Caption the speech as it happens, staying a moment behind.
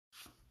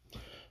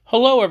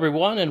Hello,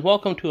 everyone, and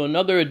welcome to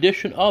another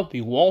edition of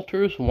the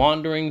Walters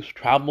Wanderings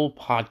Travel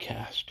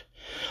Podcast.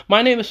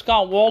 My name is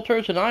Scott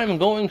Walters, and I am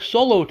going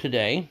solo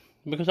today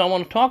because I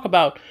want to talk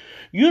about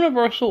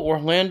Universal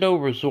Orlando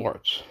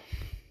Resorts.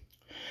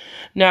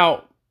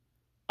 Now,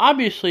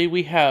 obviously,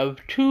 we have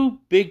two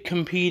big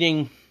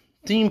competing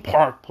theme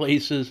park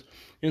places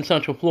in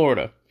Central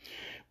Florida.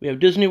 We have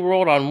Disney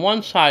World on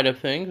one side of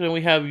things, and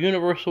we have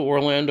Universal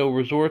Orlando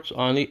Resorts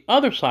on the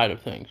other side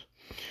of things.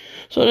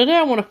 So today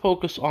I want to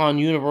focus on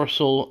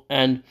Universal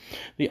and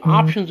the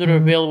options that are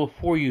available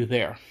for you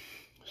there.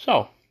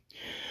 So,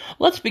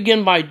 let's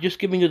begin by just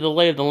giving you the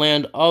lay of the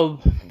land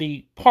of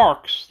the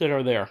parks that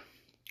are there.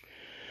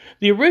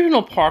 The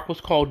original park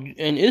was called,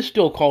 and is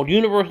still called,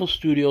 Universal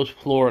Studios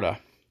Florida.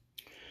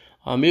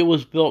 It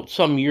was built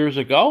some years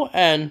ago,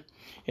 and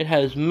it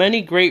has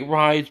many great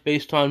rides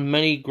based on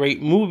many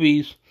great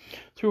movies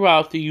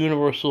throughout the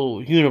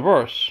Universal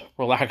universe,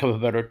 for lack of a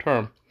better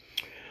term.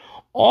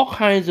 All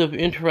kinds of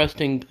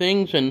interesting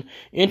things and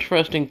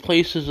interesting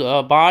places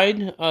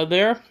abide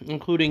there,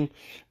 including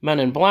Men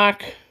in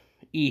Black,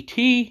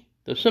 E.T.,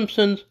 The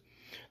Simpsons,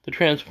 The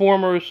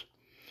Transformers,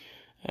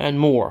 and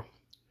more.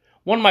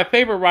 One of my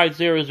favorite rides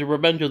there is the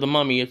Revenge of the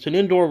Mummy. It's an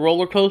indoor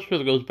roller coaster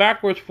that goes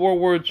backwards,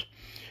 forwards.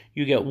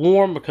 You get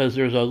warm because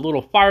there's a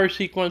little fire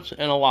sequence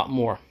and a lot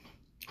more.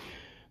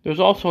 There's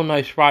also a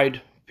nice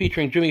ride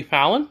featuring Jimmy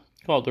Fallon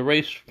called The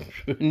Race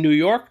in New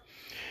York,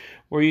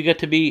 where you get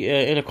to be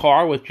in a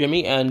car with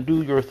Jimmy and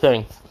do your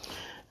thing.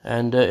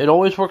 And it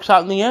always works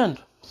out in the end,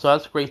 so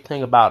that's a great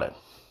thing about it.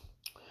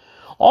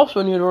 Also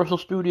in Universal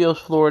Studios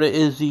Florida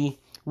is the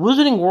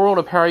Wizarding World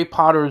of Harry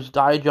Potter's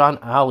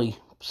Diagon Alley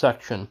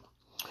section,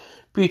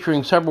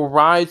 featuring several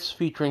rides,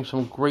 featuring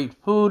some great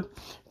food,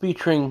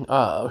 featuring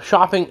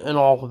shopping and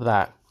all of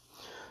that.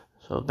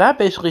 So that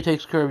basically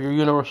takes care of your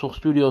Universal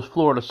Studios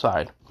Florida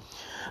side.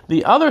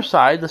 The other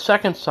side, the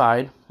second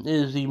side,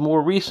 is the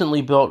more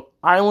recently built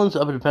Islands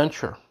of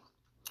Adventure.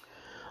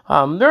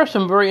 There are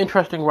some very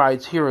interesting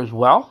rides here as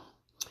well,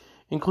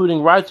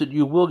 including rides that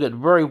you will get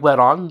very wet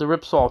on, the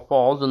Ripsaw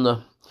Falls and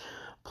the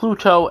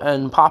Pluto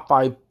and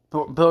Popeye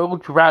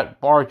Bilge Rat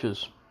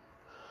barges.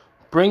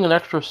 Bring an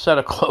extra set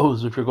of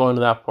clothes if you're going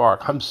to that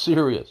park. I'm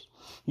serious.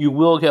 You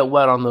will get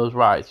wet on those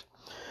rides.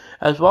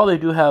 As well, they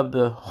do have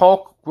the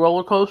Hulk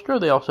roller coaster.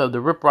 They also have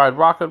the Rip Ride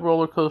Rocket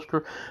roller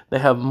coaster. They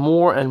have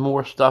more and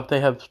more stuff. They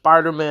have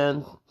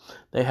Spider-Man.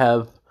 They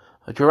have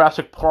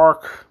Jurassic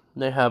Park.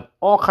 They have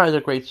all kinds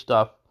of great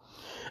stuff.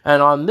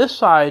 And on this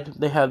side,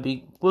 they have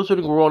the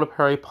Wizarding World of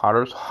Harry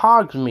Potter's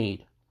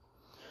Hogsmeade.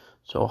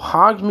 So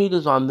Hogsmeade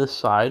is on this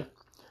side.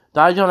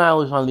 Diagon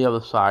Alley is on the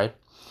other side.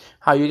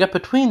 How you get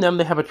between them,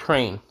 they have a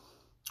train.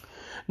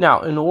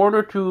 Now, in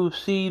order to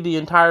see the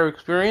entire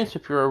experience,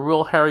 if you're a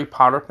real Harry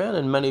Potter fan,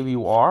 and many of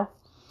you are,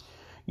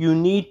 you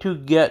need to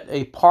get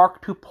a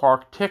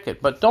park-to-park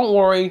ticket. But don't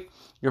worry,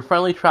 your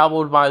friendly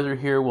travel advisor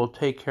here will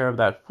take care of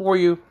that for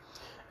you,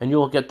 and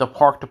you'll get the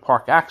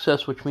park-to-park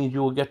access, which means you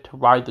will get to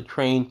ride the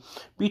train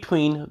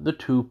between the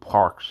two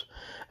parks.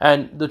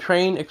 And the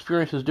train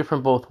experience is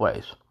different both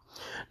ways.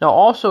 Now,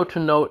 also to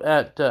note,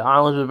 at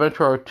Islands of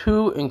Adventure are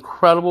two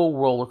incredible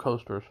roller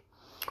coasters.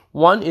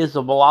 One is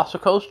the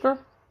Velocicoaster.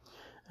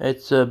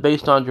 It's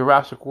based on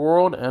Jurassic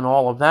World and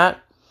all of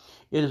that.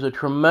 It is a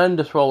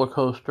tremendous roller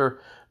coaster.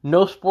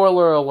 No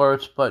spoiler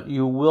alerts, but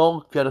you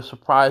will get a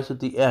surprise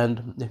at the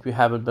end if you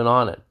haven't been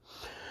on it.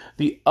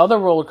 The other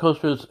roller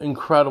coaster that's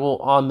incredible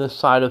on this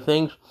side of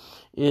things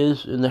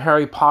is in the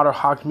Harry Potter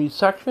Hogsmeade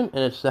section,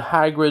 and it's the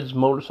Hagrid's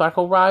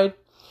motorcycle ride.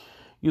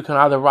 You can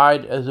either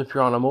ride as if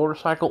you're on a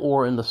motorcycle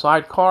or in the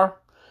sidecar.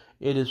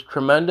 It is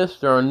tremendous.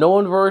 There are no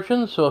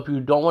inversions, so if you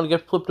don't want to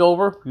get flipped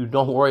over, you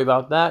don't worry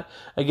about that.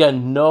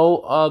 Again, no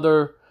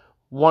other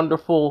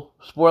wonderful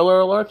spoiler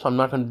alerts. I'm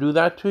not going to do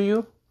that to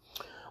you.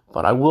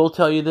 But I will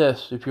tell you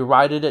this. If you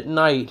ride it at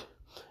night,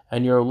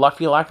 and you're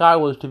lucky like I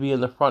was to be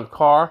in the front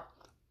car,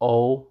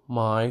 oh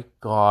my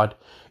God,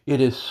 it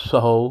is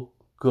so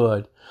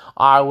good.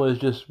 I was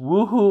just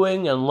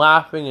woohooing and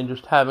laughing and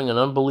just having an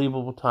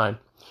unbelievable time.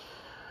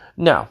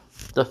 Now,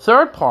 the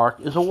third park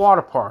is a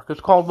water park.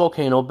 It's called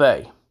Volcano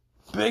Bay.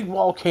 Big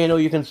volcano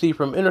you can see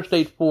from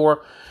Interstate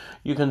 4.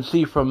 You can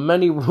see from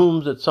many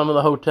rooms at some of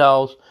the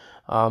hotels.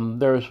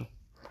 There's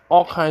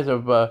all kinds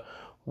of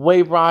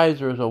wave rides.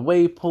 There's a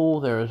wave pool.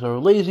 There's a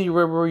lazy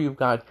river. You've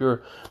got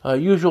your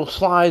usual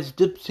slides,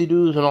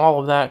 dipsy-doos, and all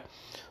of that.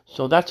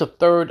 So that's a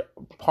third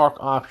park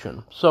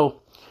option.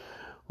 So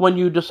when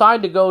you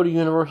decide to go to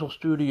Universal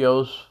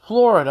Studios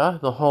Florida,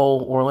 the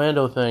whole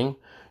Orlando thing,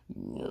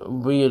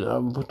 be it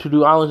to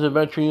do Islands of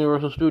Adventure,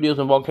 Universal Studios,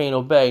 and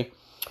Volcano Bay,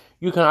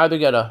 you can either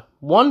get a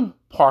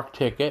one-park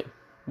ticket,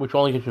 which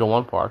only gets you to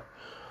one park,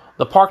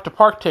 the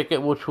park-to-park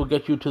ticket, which will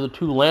get you to the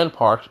two land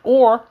parks,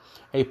 or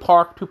a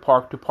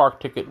park-to-park-to-park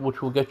ticket,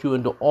 which will get you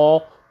into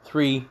all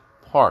three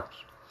parks.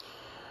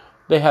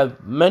 They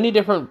have many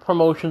different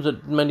promotions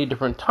at many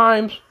different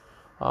times.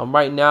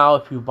 Right now,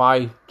 if you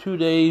buy 2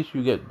 days,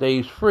 you get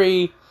days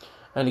free.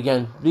 And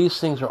again, these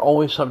things are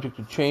always subject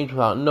to change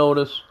without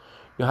notice.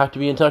 You'll have to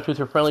be in touch with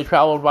your friendly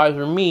travel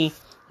advisor, me,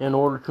 in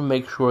order to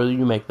make sure that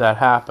you make that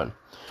happen.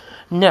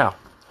 Now,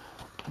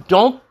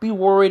 don't be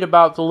worried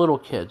about the little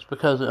kids,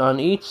 because on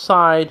each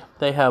side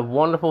they have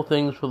wonderful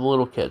things for the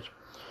little kids.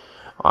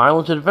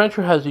 Islands of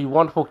Adventure has the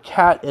wonderful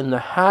Cat in the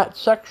Hat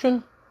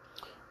section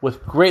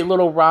with great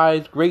little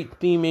rides, great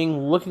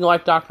theming, looking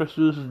like Dr.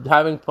 Seuss,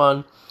 having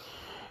fun.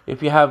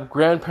 If you have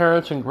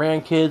grandparents and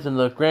grandkids and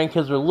the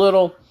grandkids are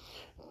little,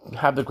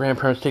 have the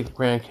grandparents take the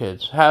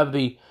grandkids. Have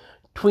the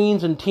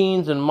tweens and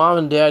teens and mom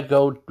and dad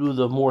go do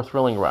the more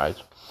thrilling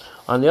rides.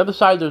 On the other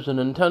side, there's a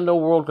Nintendo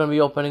World going to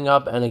be opening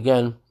up, and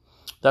again,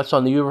 that's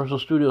on the Universal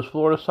Studios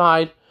Florida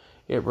side.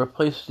 It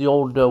replaces the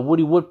old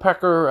Woody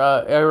Woodpecker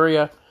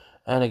area.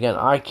 And again,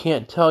 I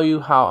can't tell you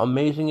how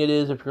amazing it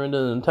is. If you're into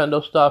the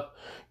Nintendo stuff,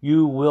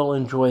 you will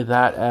enjoy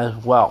that as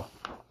well.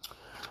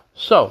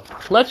 So,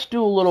 let's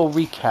do a little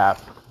recap.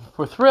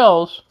 For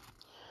thrills,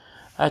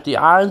 at the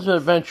Islands of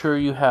Adventure,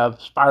 you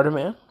have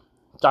Spider-Man,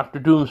 Dr.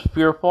 Doom's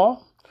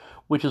Fearfall,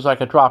 which is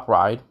like a drop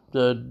ride,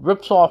 the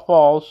Ripsaw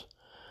Falls,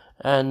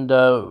 and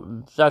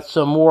that's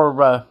a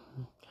more...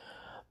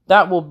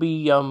 that will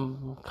be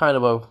kind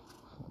of a,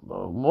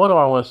 what do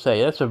I want to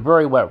say? That's a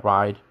very wet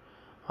ride.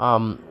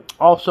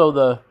 Also,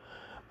 the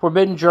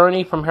Forbidden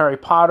Journey from Harry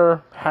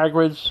Potter,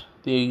 Hagrid's,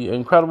 the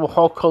Incredible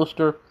Hulk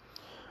Coaster,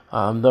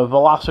 the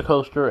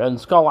Velocicoaster,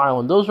 and Skull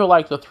Island. Those are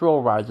like the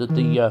thrill rides at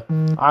the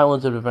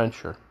Islands of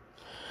Adventure.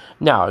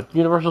 Now, at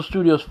Universal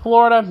Studios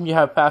Florida, you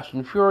have Fast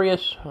and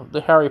Furious,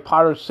 the Harry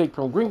Potter Escape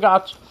from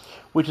Gringotts,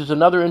 which is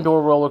another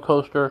indoor roller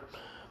coaster,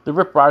 the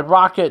Rip Ride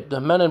Rocket,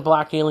 the Men in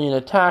Black Alien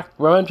Attack,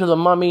 Revenge of the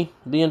Mummy,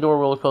 the indoor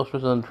roller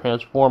coasters, and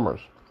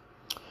Transformers.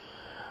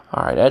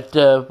 Alright, at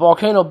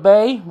Volcano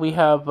Bay, we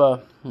have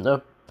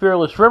the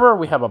Fearless River,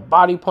 we have a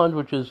body plunge,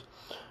 which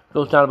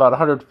goes down about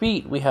 100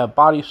 feet, we have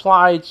body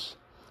slides,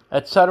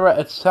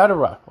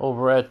 etc.,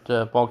 over at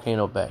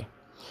Volcano Bay.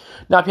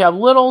 Now, if you have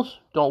littles,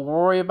 don't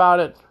worry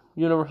about it.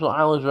 Universal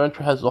Islands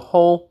Adventure has the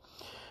whole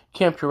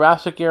Camp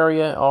Jurassic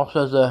area. It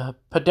also has a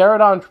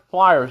Pterodon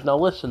Flyers. Now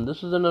listen,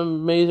 this is an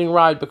amazing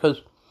ride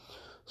because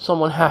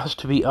someone has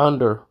to be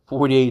under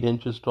 48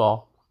 inches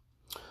tall.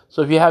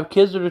 So if you have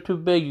kids that are too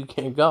big, you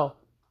can't go.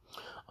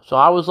 So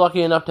I was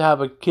lucky enough to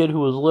have a kid who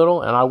was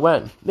little, and I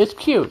went. It's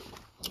cute.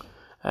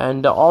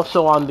 And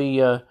also on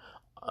the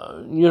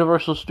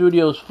Universal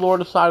Studios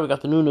Florida side, we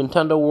got the new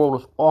Nintendo World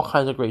with all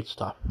kinds of great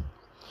stuff.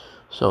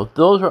 So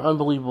those are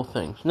unbelievable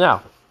things.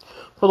 Now,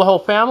 for the whole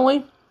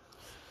family,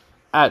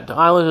 at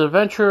Islands of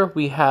Adventure,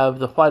 we have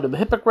the Flight of the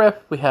Hippogriff,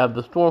 we have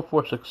the Storm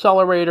Force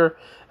Accelerator,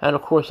 and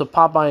of course the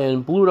Popeye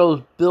and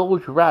Bluto's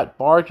Bilge Rat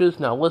barges.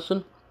 Now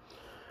listen,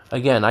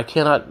 again, I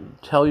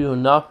cannot tell you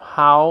enough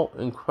how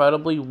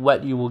incredibly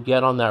wet you will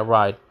get on that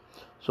ride.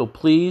 So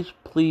please,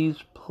 please,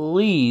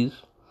 please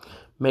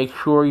make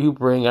sure you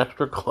bring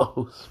extra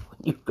clothes when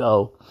you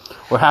go,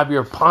 or have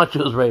your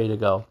ponchos ready to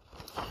go.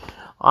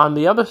 On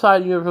the other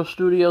side of Universal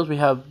Studios, we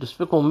have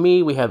Despicable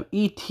Me, we have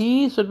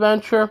E.T.'s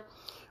Adventure,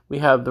 we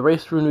have the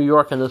Race Through New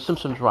York, and the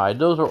Simpsons ride.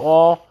 Those are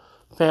all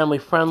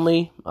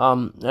family-friendly,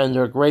 and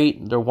they're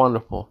great, they're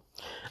wonderful.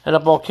 And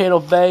at Volcano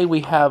Bay, we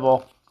have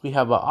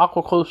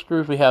aqua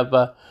coasters, we have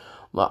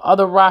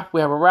other raft, we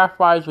have a raft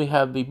rides, we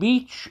have the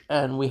beach,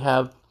 and we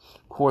have,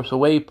 of course, a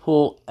wave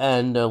pool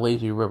and a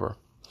lazy river.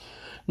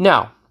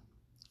 Now,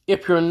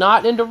 if you're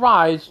not into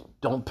rides,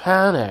 don't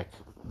panic,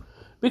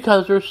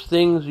 because there's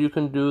things you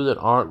can do that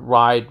aren't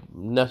ride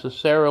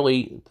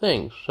necessarily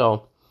things.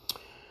 So,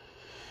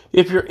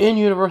 if you're in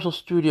Universal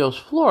Studios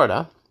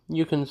Florida,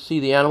 you can see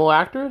the Animal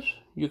Actors,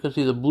 you can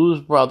see the Blues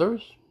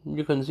Brothers,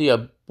 you can see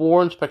a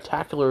Bourne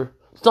Spectacular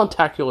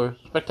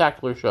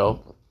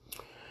show.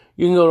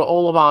 You can go to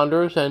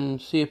Ollivanders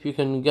and see if you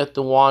can get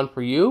the wand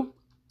for you.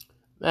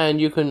 And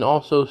you can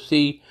also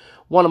see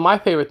one of my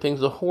favorite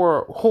things, the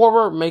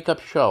horror makeup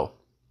show.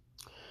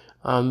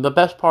 The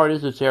best part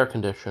is it's air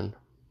conditioned.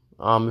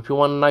 If you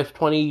want a nice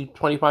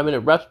 20-25 minute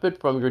respite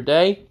from your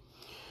day,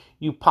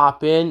 you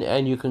pop in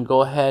and you can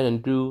go ahead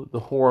and do the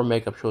horror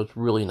makeup show. It's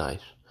really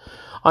nice.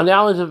 On the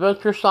Islands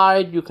Adventure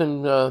side, you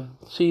can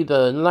see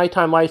the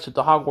nighttime lights at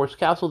the Hogwarts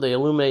Castle. They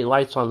illuminate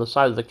lights on the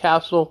side of the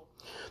castle.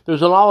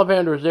 There's an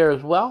Ollivanders there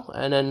as well.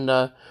 And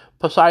then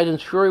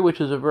Poseidon's Fury,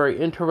 which is a very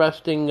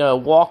interesting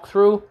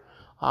walkthrough.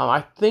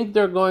 I think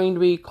they're going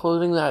to be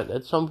closing that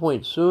at some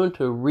point soon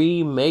to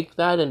remake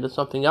that into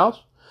something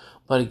else.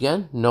 But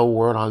again, no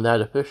word on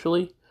that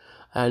officially.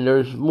 And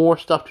there's more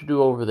stuff to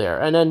do over there.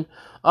 And then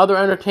other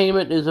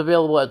entertainment is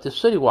available at the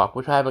City Walk,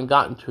 which I haven't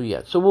gotten to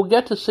yet. So we'll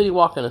get to City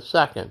Walk in a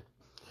second.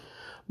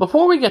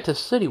 Before we get to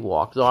City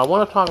Walk, though, I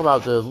want to talk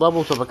about the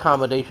levels of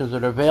accommodations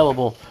that are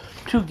available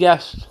to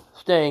guests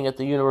staying at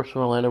the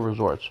Universal Orlando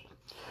Resorts.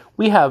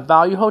 We have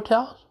value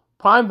hotels,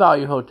 prime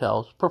value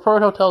hotels,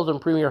 preferred hotels, and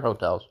premier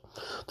hotels.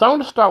 So I'm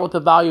going to start with the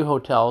value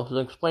hotels and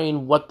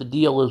explain what the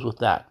deal is with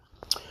that.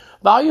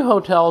 Value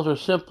hotels are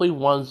simply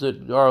ones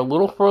that are a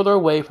little further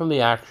away from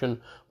the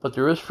action, but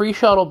there is free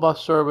shuttle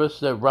bus service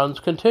that runs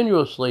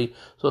continuously,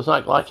 so it's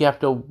not like you have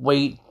to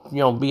wait,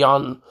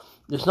 beyond.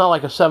 It's not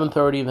like a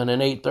 7:30, then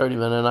an 8:30,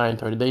 then a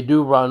 9:30. They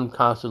do run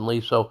constantly,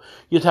 so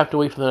you just have to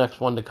wait for the next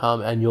one to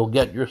come, and you'll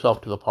get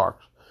yourself to the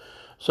parks.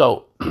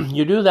 So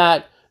you do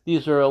that.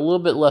 These are a little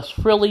bit less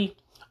frilly,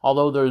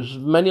 although there's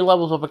many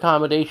levels of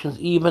accommodations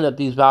even at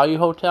these value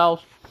hotels.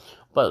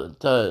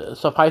 But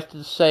suffice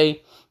to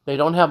say, they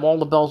don't have all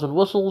the bells and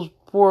whistles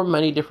for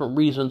many different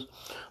reasons.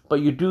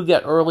 But you do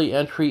get early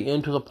entry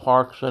into the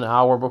parks an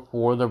hour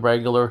before the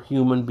regular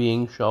human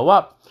beings show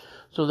up.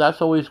 So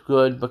that's always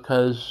good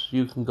because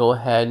you can go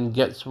ahead and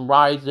get some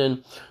rides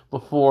in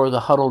before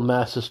the huddled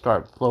masses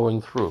start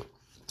flowing through.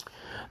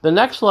 The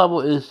next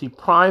level is the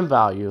prime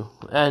value.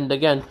 And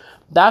again,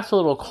 that's a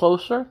little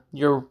closer.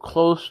 You're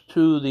close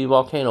to the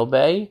Volcano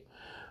Bay.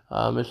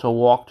 It's a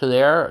walk to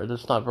there.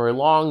 It's not very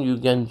long. You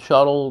can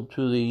shuttle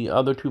to the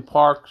other two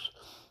parks.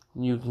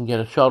 You can get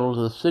a shuttle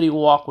to the City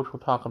Walk, which we'll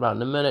talk about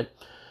in a minute.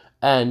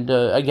 And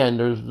again,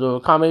 the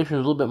accommodation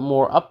is a little bit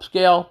more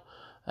upscale.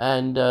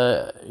 And,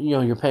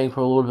 you're paying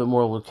for a little bit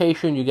more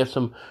location. You get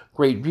some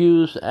great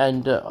views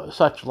and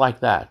such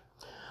like that.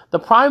 The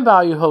Prime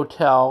Value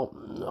Hotel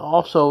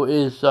also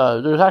is,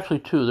 there's actually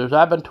two. There's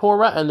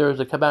Aventura and there's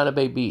the Cabana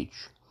Bay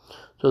Beach.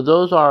 So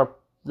those are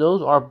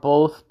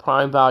both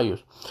prime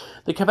values.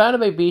 The Cabana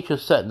Bay Beach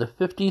is set in the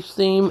 50s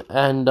theme,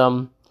 and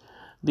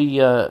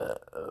the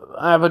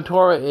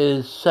Aventura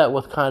is set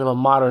with kind of a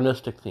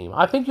modernistic theme.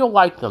 I think you'll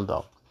like them,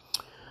 though.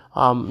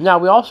 Now,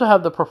 we also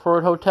have the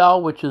Preferred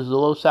Hotel, which is the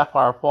Low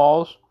Sapphire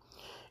Falls.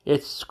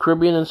 It's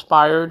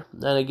Caribbean-inspired,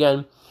 and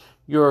again,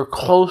 you're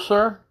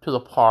closer to the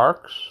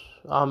parks.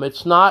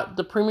 It's not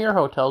the premier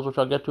hotels, which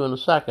I'll get to in a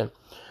second,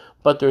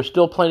 but there's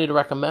still plenty to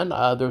recommend.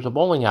 There's a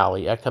bowling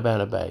alley at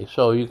Cabana Bay,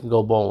 so you can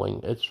go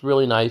bowling. It's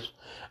really nice,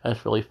 and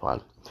it's really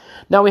fun.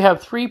 Now, we have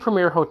three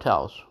premier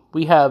hotels.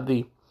 We have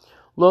the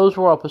Loews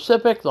Royal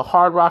Pacific, the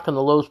Hard Rock, and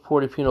the Loews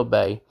Portofino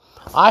Bay.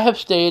 I have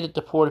stayed at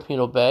the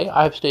Portofino Bay.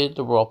 I have stayed at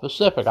the Royal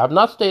Pacific. I've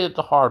not stayed at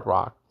the Hard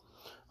Rock.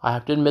 I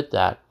have to admit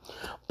that.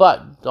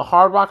 But the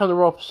Hard Rock and the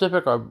Royal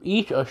Pacific are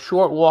each a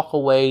short walk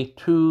away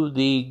to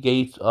the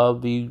gates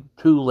of the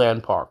two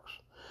land parks.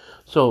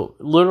 So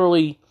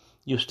literally,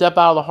 you step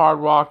out of the Hard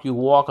Rock, you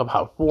walk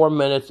about 4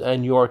 minutes,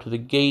 and you're to the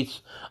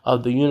gates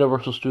of the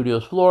Universal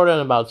Studios Florida. In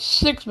about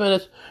 6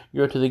 minutes,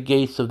 you're to the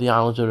gates of the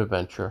Islands of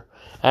Adventure.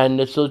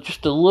 And it's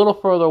just a little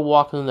further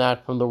walk than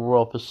that from the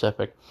Royal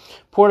Pacific.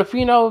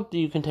 Portofino,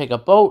 you can take a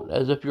boat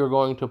as if you're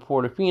going to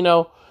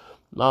Portofino,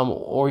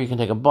 or you can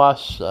take a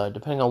bus,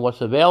 depending on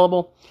what's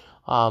available.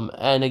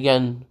 And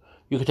again,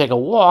 you can take a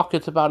walk.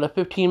 It's about a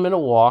 15-minute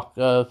walk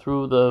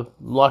through the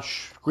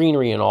lush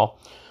greenery and all.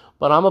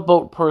 But I'm a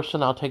boat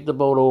person. I'll take the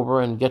boat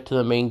over and get to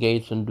the main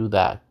gates and do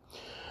that.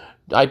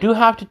 I do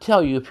have to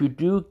tell you, if you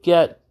do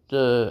get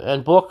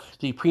and book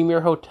the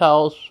premier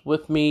hotels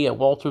with me at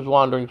Walters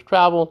Wanderings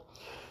Travel,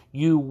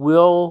 you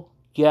will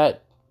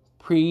get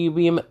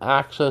premium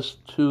access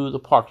to the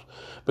parks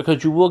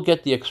because you will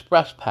get the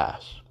Express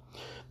Pass.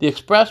 The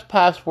Express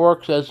Pass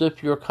works as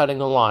if you're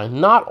cutting a line.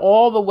 Not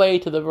all the way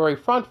to the very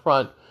front,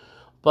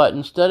 but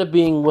instead of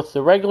being with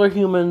the regular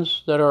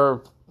humans that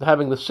are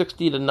having the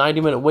 60 to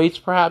 90-minute waits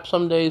perhaps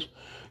some days,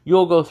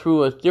 you'll go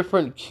through a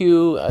different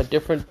queue, a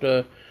different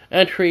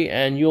entry,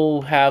 and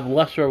you'll have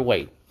lesser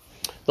wait.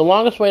 The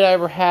longest wait I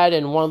ever had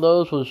in one of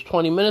those was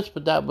 20 minutes,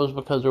 but that was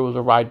because there was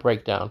a ride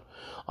breakdown.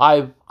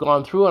 I've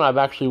gone through and I've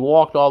actually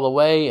walked all the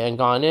way and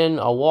gone in,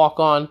 a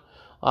walk-on,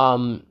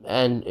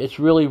 and it's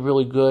really,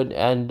 really good.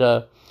 And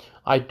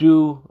I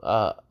do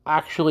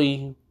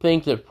actually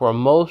think that for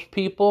most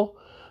people,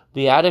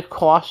 the added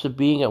cost of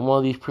being at one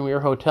of these premier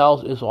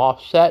hotels is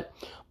offset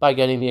by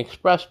getting the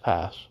Express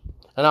Pass.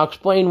 And I'll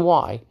explain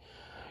why.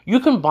 You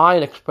can buy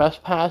an Express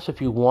Pass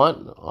if you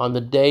want on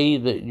the day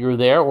that you're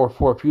there or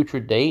for a future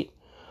date,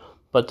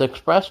 but the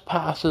Express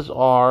Passes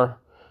are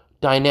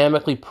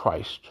dynamically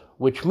priced,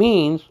 which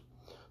means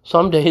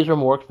some days are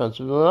more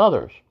expensive than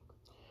others.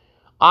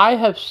 I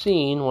have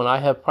seen, when I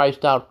have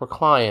priced out for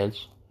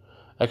clients,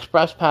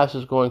 Express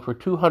Passes going for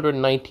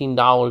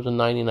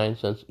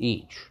 $219.99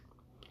 each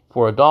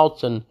for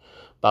adults and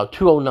about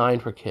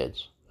 $209 for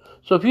kids.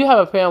 So if you have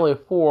a family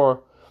of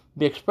 4,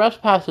 the Express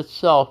Pass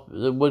itself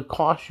would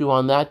cost you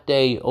on that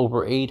day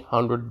over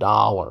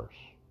 $800.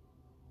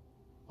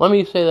 Let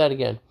me say that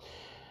again.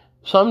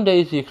 Some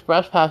days the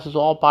Express Passes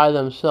all by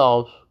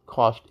themselves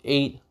cost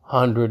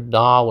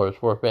 $800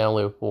 for a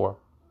family of 4.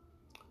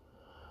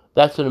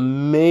 That's an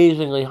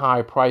amazingly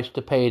high price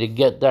to pay to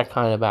get that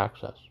kind of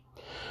access.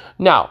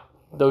 Now,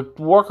 the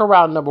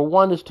workaround number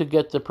 1 is to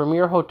get the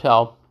premier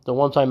hotel, the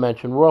ones I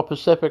mentioned, Royal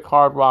Pacific,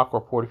 Hard Rock,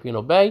 or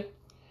Portofino Bay,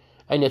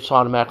 and it's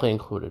automatically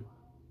included.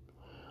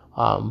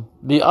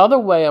 The other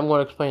way I'm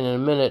going to explain in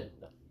a minute,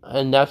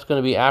 and that's going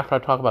to be after I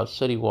talk about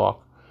City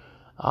Walk.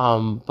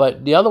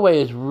 But the other way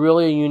is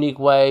really a unique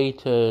way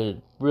to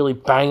really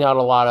bang out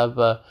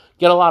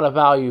get a lot of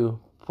value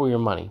for your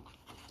money.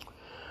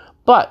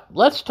 But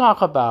let's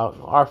talk about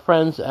our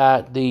friends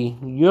at the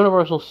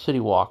Universal City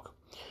Walk.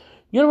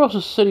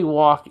 Universal City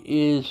Walk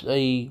is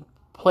a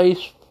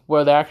place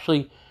where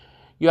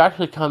you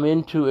actually come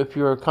into, if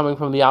you're coming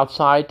from the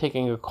outside,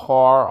 taking a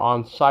car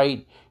on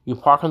site, you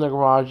park in the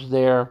garage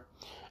there,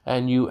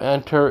 and you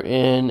enter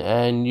in,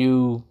 and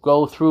you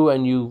go through,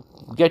 and you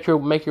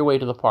make your way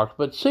to the parks.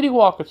 But City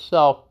Walk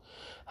itself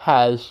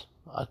has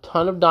a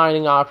ton of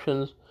dining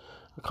options,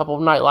 a couple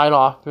of nightlight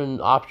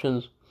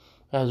options.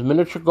 It has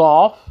miniature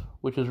golf,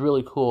 which is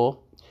really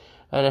cool,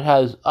 and it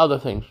has other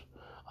things.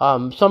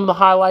 Some of the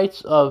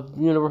highlights of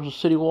Universal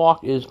City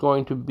Walk is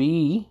going to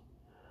be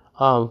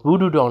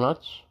Voodoo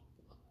Donuts.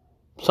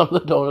 Some of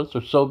the donuts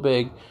are so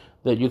big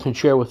that you can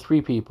share with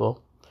 3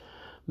 people.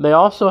 They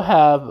also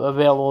have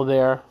available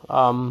there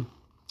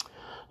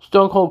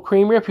Stone Cold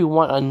Creamery if you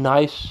want a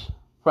nice,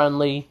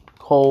 friendly,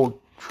 cold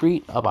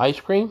treat of ice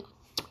cream.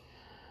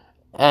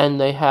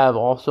 And they have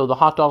also the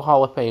Hot Dog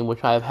Hall of Fame,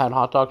 which I have had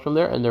hot dogs from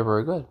there, and they're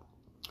very good.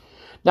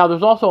 Now,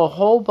 there's also a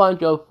whole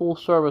bunch of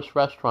full-service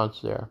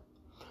restaurants there.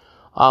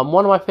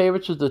 One of my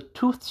favorites is the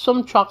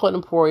Toothsome Chocolate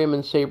Emporium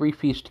and Savory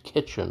Feast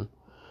Kitchen.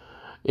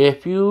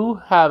 If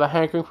you have a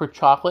hankering for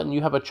chocolate and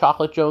you have a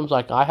Chocolate Jones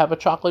like I have a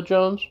Chocolate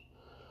Jones,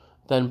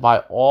 then by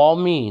all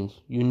means,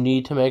 you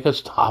need to make a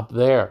stop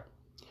there.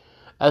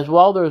 As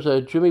well, there's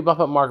a Jimmy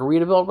Buffett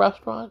Margaritaville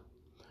restaurant.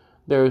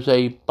 There's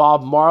a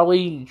Bob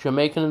Marley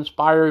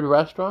Jamaican-inspired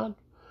restaurant.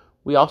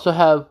 We also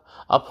have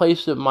a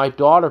place that my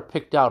daughter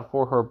picked out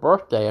for her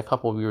birthday a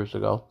couple of years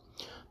ago.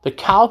 The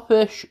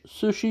Cowfish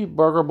Sushi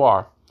Burger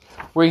Bar,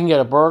 where you can get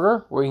a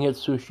burger, where you can get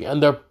sushi.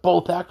 And they're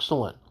both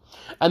excellent.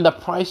 And the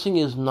pricing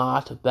is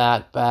not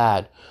that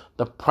bad.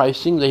 The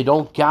pricing, they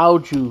don't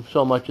gouge you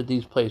so much at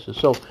these places.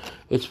 So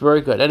it's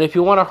very good. And if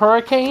you want a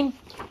hurricane,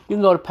 you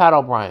can go to Pat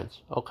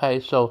O'Brien's. Okay,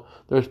 so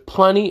there's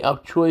plenty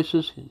of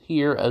choices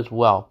here as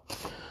well.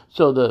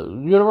 So the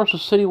Universal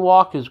City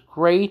Walk is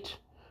great.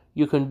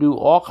 You can do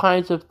all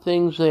kinds of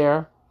things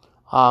there.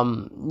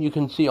 You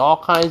can see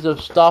all kinds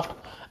of stuff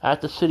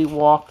at the City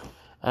Walk.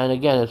 And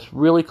again, it's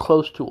really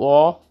close to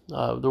all.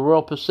 The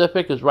Royal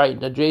Pacific is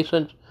right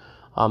adjacent.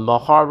 The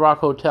Hard Rock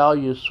Hotel,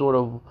 you sort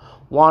of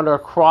wander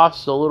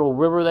across the little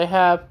river they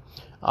have.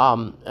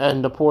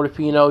 And the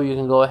Portofino, you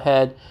can go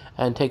ahead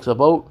and take the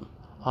boat.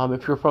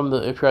 If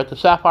you're at the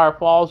Sapphire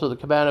Falls or the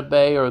Cabana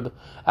Bay or the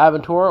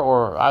Aventura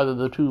or either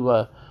the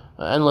two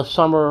Endless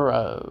Summer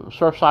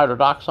Surfside or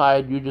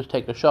Dockside, you just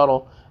take a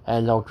shuttle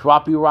and they'll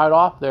drop you right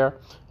off there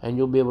and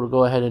you'll be able to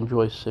go ahead and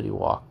enjoy City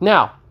Walk.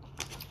 Now,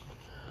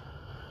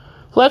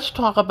 let's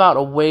talk about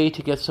a way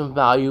to get some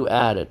value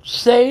added.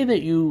 Say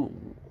that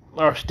you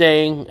are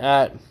staying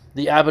at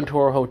the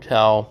Aventura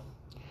Hotel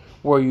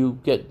where you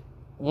get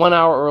 1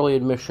 hour early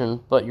admission,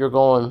 but you're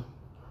going,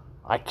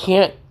 I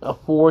can't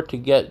afford to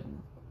get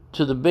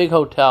to the big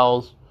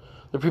hotels,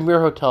 the premier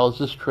hotels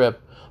this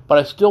trip, but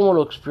I still want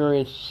to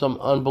experience some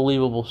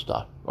unbelievable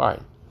stuff. All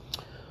right.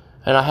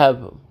 And I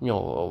have,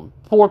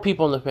 4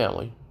 people in the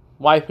family,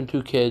 wife and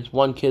 2 kids.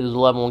 1 kid is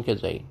 11, 1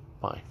 kid's 8.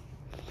 Fine.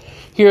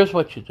 Here's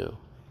what you do.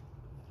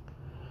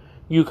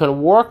 You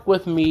can work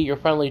with me, your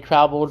friendly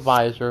travel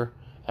advisor,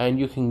 and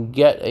you can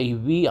get a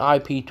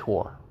VIP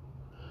tour.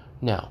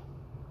 Now,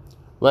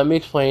 let me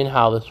explain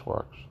how this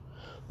works.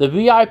 The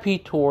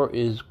VIP tour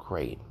is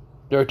great.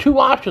 There are 2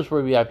 options for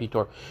a VIP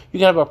tour. You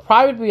can have a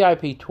private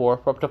VIP tour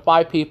for up to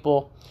 5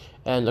 people,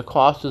 and the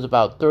cost is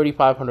about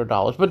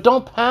 $3,500. But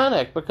don't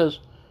panic, because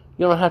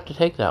you don't have to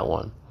take that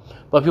one.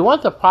 But if you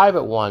want the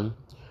private one,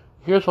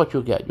 here's what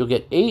you'll get. You'll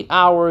get 8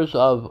 hours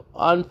of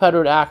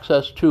unfettered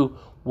access to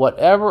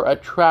whatever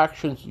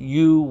attractions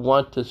you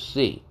want to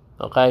see.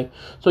 Okay?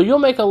 So you'll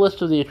make a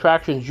list of the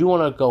attractions you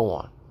want to go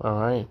on. All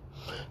right?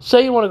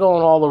 Say you want to go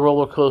on all the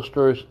roller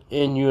coasters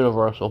in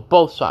Universal,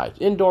 both sides,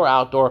 indoor,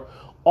 outdoor,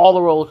 all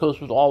the roller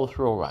coasters, all the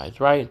thrill rides,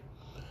 right?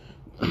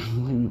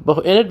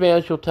 But in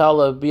advance, you'll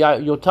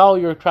tell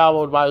your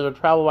travel advisor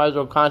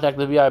will contact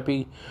the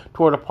VIP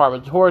tour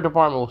department. The tour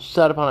department will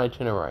set up an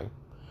itinerary.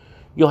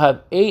 You'll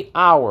have 8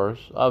 hours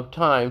of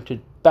time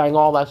to bang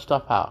all that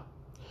stuff out.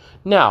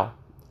 Now,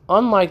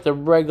 unlike the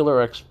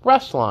regular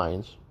express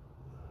lines,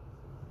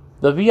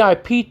 the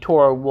VIP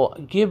tour will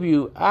give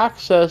you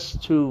access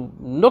to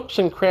nooks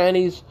and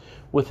crannies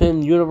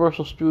within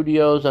Universal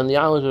Studios and the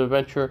Islands of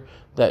Adventure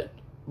that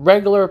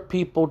regular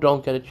people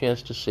don't get a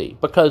chance to see,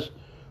 because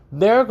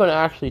they're going to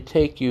actually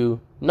take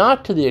you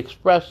not to the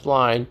express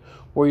line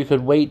where you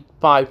could wait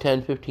 5,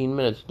 10, 15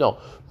 minutes. No,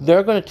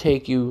 they're going to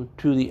take you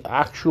to the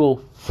actual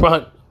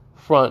front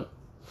of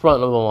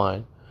the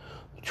line.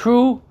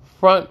 True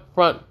front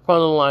of the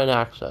line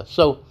access.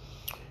 So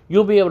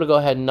you'll be able to go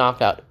ahead and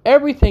knock out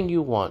everything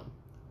you want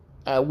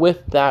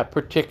with that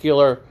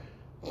particular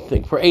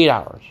thing for 8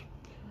 hours.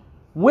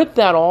 With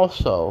that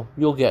also,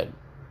 you'll get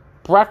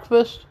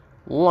breakfast,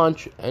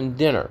 lunch, and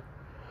dinner.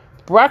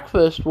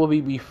 Breakfast will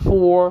be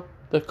before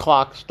the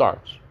clock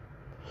starts.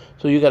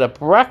 So you get a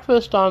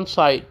breakfast on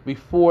site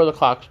before the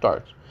clock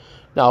starts.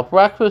 Now,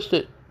 breakfast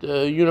at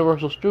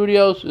Universal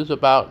Studios is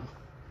about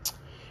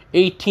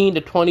 $18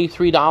 to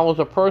 $23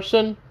 a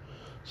person.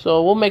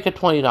 So we'll make it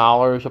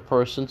 $20 a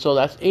person. So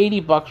that's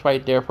 $80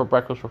 right there for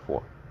breakfast for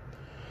 4.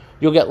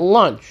 You'll get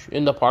lunch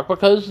in the park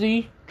because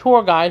the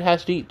tour guide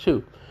has to eat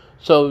too.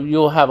 So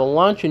you'll have a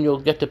lunch and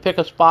you'll get to pick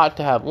a spot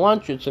to have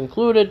lunch. It's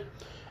included.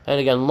 And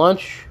again,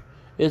 lunch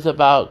is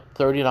about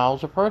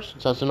 $30 a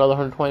person. So that's another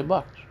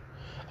 $120.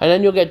 And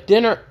then you'll get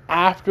dinner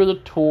after the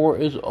tour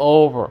is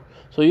over.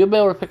 So you'll be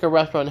able to pick a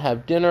restaurant and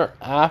have dinner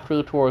after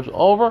the tour is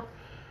over.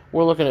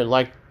 We're looking at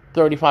like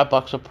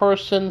 $35 a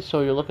person,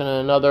 so you're looking at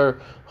another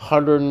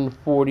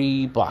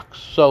 $140.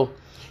 So you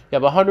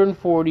have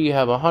 140, you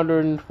have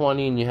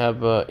 120, and you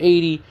have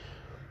 80.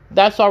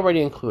 That's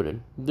already included.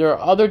 There are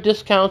other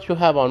discounts you'll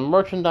have on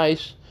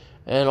merchandise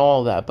and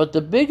all that. But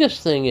the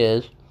biggest thing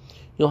is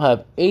you'll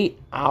have 8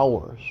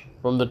 hours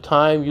from the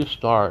time you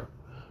start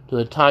to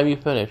the time you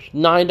finish.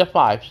 9 to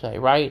 5, say,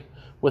 right?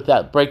 With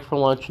that break for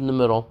lunch in the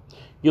middle.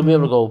 You'll be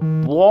able to go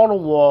wall to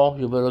wall.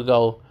 You'll be able to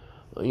go,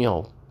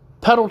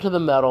 pedal to the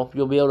metal.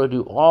 You'll be able to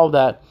do all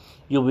that.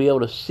 You'll be able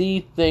to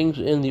see things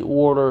in the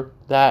order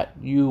that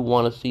you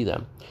want to see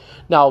them.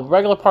 Now,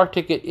 regular park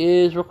ticket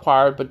is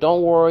required, but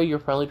don't worry, your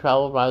friendly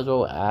travel advisor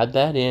will add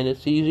that in.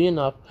 It's easy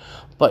enough,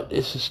 but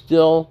it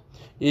still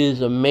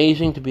is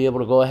amazing to be able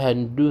to go ahead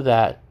and do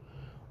that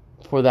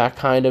for that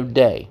kind of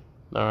day.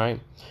 All right.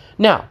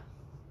 Now,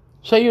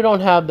 say you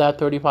don't have that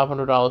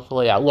 $3,500 to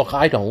lay out. Look,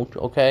 I don't,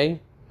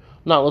 okay?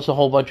 Not unless a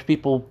whole bunch of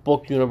people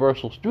book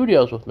Universal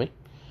Studios with me.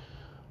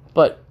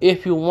 But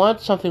if you want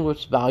something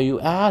with value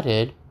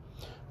added,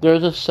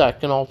 there's a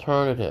second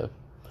alternative.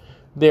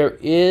 There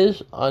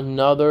is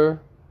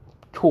another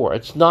tour.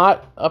 It's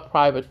not a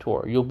private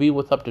tour. You'll be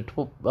with up to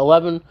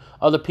 11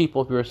 other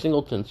people if you're a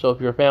singleton. So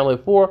if you're a family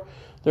of 4,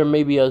 there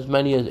may be as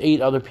many as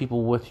 8 other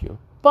people with you.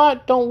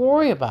 But don't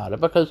worry about it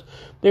because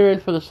they're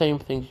in for the same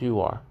things you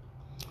are.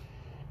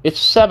 It's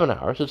 7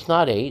 hours. It's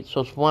not 8,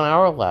 so it's 1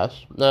 hour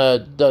less.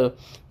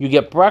 You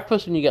get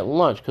breakfast and you get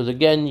lunch because,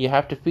 again, you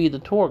have to feed the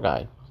tour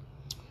guide.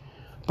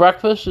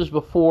 Breakfast is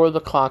before the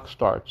clock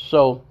starts.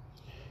 So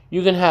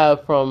you can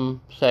have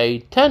from, say,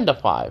 10 to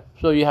 5.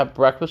 So you have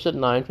breakfast at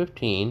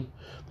 9:15.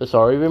 That's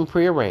already been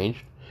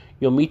prearranged.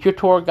 You'll meet your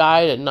tour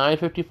guide at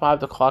 9:55.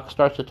 The clock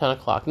starts at 10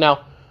 o'clock.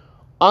 Now,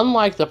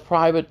 unlike the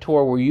private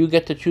tour where you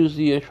get to choose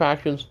the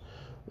attractions,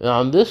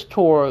 on this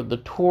tour, the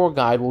tour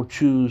guide will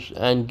choose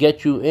and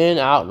get you in,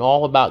 out, and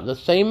all about in the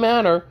same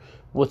manner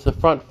with the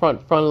front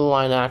of the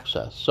line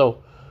access.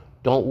 So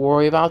don't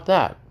worry about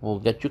that. We'll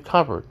get you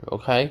covered,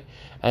 okay?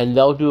 And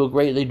they do a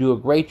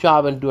great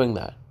job in doing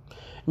that.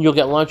 And you'll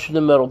get lunch in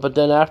the middle, but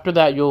then after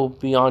that, you'll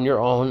be on your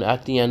own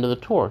at the end of the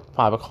tour,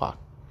 5 o'clock.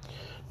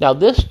 Now,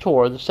 this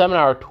tour, the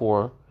 7-hour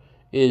tour,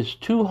 is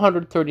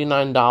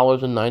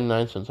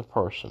 $239.99 a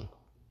person.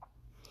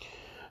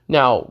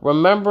 Now,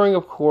 remembering,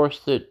 of course,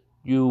 that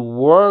you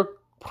were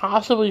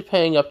possibly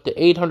paying up to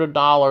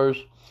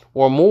 $800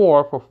 or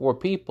more for 4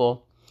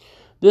 people,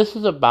 this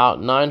is about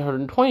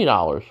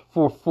 $920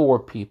 for 4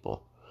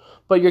 people.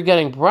 But you're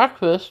getting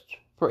breakfast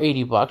for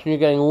 $80 and you're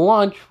getting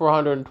lunch for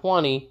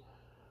 $120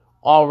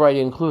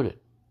 already included.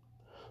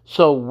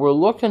 So we're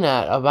looking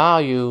at a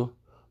value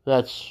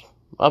that's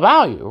a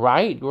value,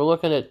 right? We're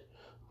looking at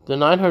the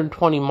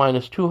 $920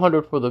 minus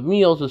 $200 for the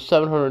meals is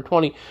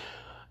 $720.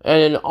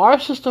 And in our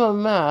system of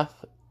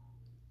math,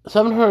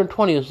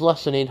 $720 is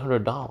less than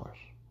 $800.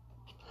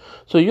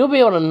 So you'll be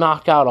able to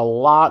knock out a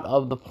lot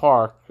of the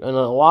park and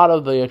a lot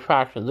of the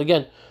attractions.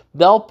 Again,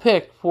 they'll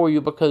pick for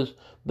you because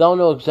they'll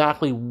know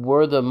exactly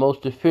where the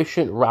most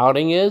efficient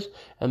routing is,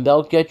 and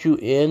they'll get you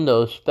in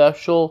those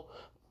special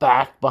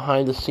back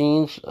behind the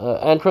scenes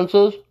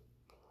entrances.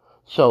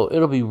 So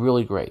it'll be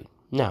really great.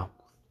 Now,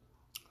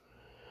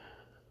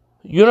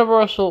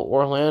 Universal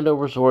Orlando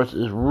Resorts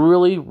is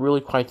really,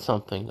 really quite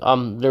something.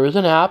 There is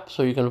an app,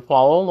 so you can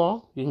follow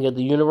along. You can get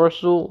the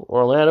Universal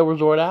Orlando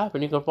Resort app,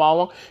 and you can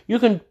follow along. You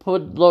can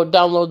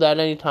download that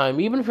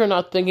anytime. Even if you're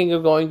not thinking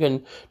of going, you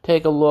can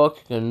take a look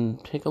and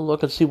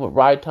see what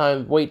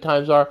wait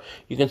times are.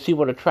 You can see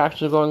what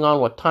attractions are going on,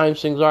 what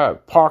times things are,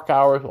 park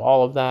hours,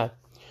 all of that.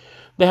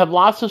 They have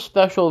lots of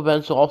special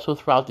events also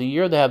throughout the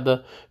year. They have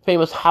the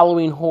famous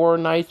Halloween Horror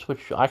Nights,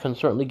 which I can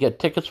certainly get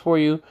tickets for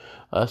you.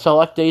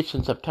 Select dates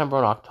in September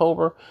and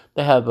October.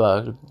 They have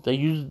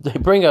they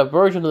bring a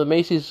version of the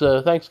Macy's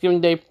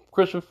Thanksgiving Day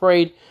Christmas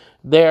Parade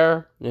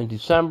there in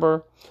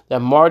December. They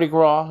have Mardi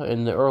Gras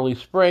in the early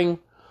spring.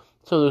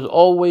 So there's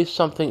always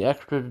something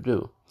extra to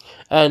do.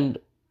 And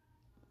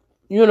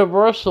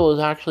Universal is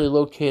actually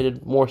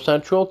located more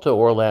central to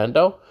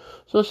Orlando.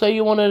 So say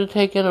you wanted to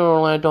take in an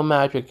Orlando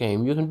Magic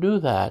game, you can do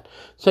that.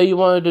 Say you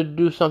wanted to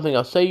do something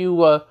else. Say you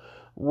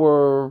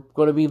were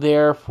going to be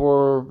there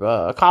for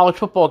a college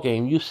football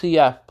game.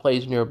 UCF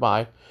plays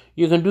nearby.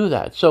 You can do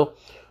that. So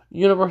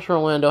Universal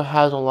Orlando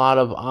has a lot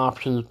of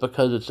options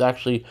because it's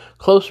actually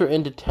closer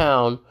into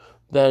town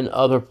than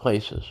other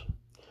places.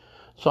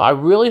 So I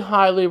really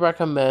highly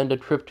recommend a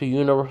trip to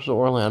Universal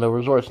Orlando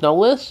Resorts. Now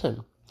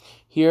listen.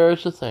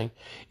 Here's the thing.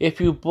 If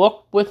you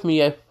book with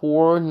me a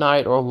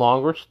 4-night or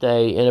longer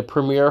stay in a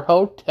premier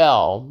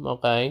hotel,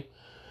 okay,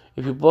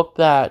 if you book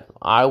that,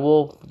 I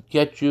will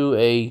get you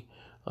a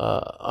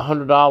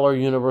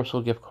 $100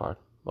 Universal gift card,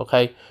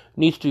 okay?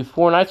 Needs to be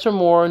 4 nights or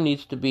more,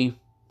 needs to be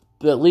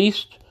at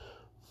least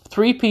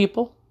 3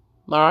 people,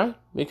 all right?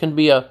 It can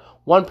be a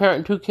 1 parent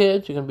and 2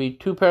 kids. It can be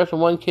 2 parents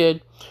and 1 kid.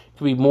 It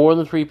can be more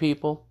than 3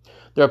 people.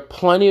 There are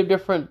plenty of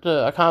different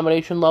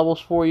accommodation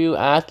levels for you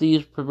at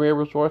these premier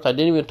resorts. I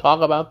didn't even talk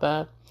about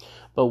that.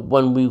 But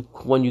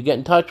when you get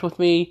in touch with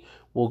me,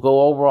 We'll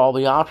go over all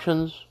the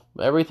options,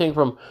 everything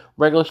from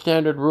regular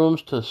standard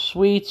rooms to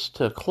suites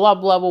to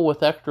club level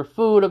with extra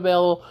food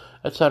available,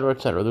 etc.,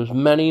 etc. There's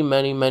many,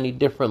 many, many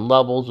different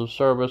levels of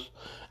service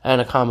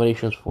and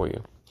accommodations for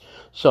you.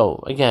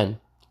 So, again,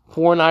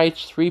 4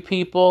 nights, 3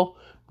 people.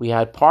 We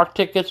had park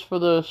tickets for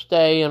the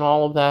stay and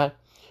all of that.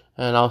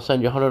 And I'll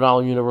send you a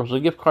 $100 Universal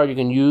gift card you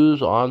can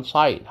use on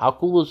site. How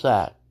cool is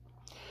that?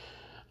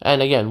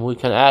 And again, we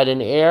can add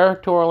in air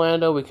to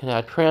Orlando. We can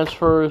add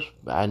transfers,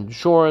 and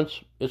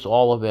insurance. It's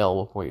all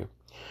available for you.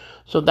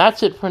 So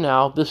that's it for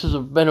now. This has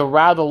been a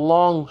rather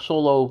long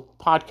solo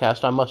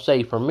podcast, I must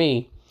say, for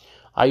me.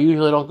 I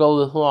usually don't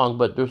go this long,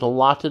 but there's a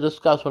lot to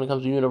discuss when it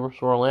comes to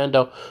Universal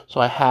Orlando,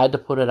 so I had to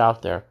put it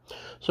out there.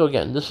 So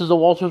again, this is the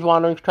Walters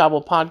Wanderings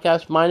Travel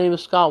Podcast. My name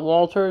is Scott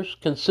Walters.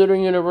 Consider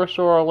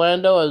Universal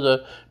Orlando as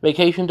a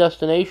vacation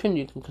destination.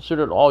 You can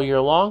consider it all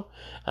year long,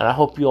 and I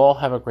hope you all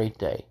have a great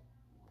day.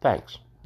 Thanks.